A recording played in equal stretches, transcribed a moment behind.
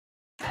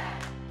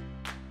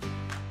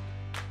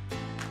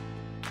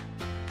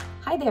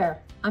Hi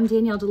there, I'm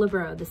Danielle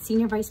DeLibero, the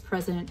Senior Vice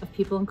President of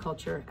People and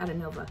Culture at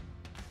Innova.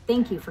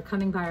 Thank you for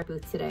coming by our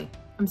booth today.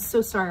 I'm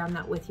so sorry I'm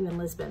not with you in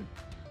Lisbon,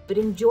 but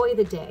enjoy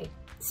the day.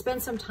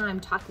 Spend some time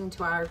talking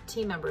to our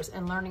team members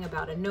and learning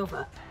about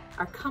Innova,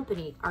 our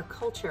company, our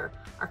culture,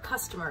 our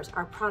customers,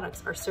 our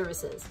products, our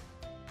services.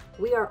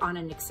 We are on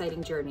an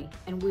exciting journey,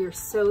 and we are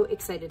so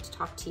excited to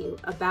talk to you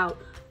about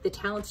the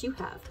talents you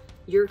have,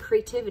 your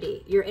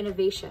creativity, your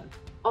innovation.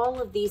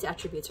 All of these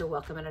attributes are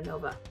welcome at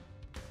Innova.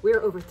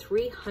 We're over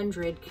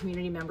 300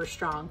 community members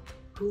strong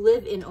who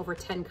live in over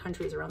 10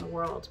 countries around the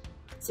world.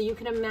 So you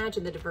can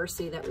imagine the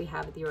diversity that we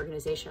have at the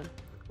organization.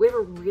 We have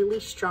a really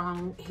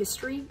strong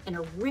history and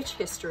a rich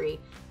history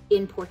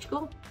in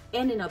Portugal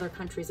and in other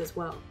countries as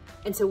well.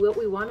 And so what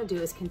we want to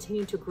do is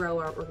continue to grow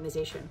our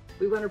organization.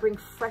 We want to bring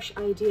fresh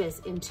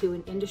ideas into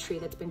an industry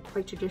that's been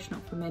quite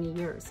traditional for many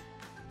years.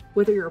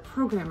 Whether you're a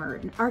programmer,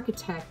 an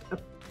architect, a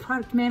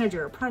product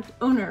manager, a product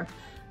owner,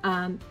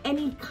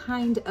 any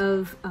kind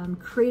of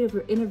creative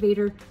or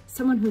innovator,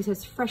 someone who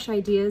has fresh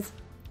ideas,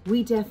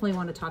 we definitely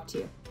want to talk to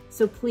you.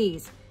 So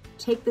please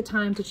take the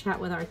time to chat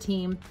with our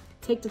team,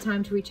 take the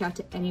time to reach out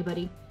to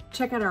anybody.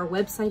 Check out our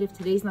website if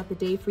today's not the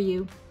day for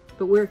you,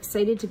 but we're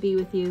excited to be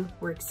with you.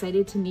 We're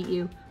excited to meet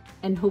you,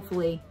 and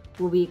hopefully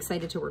we'll be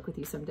excited to work with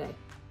you someday.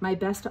 My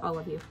best to all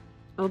of you.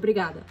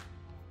 Obrigada.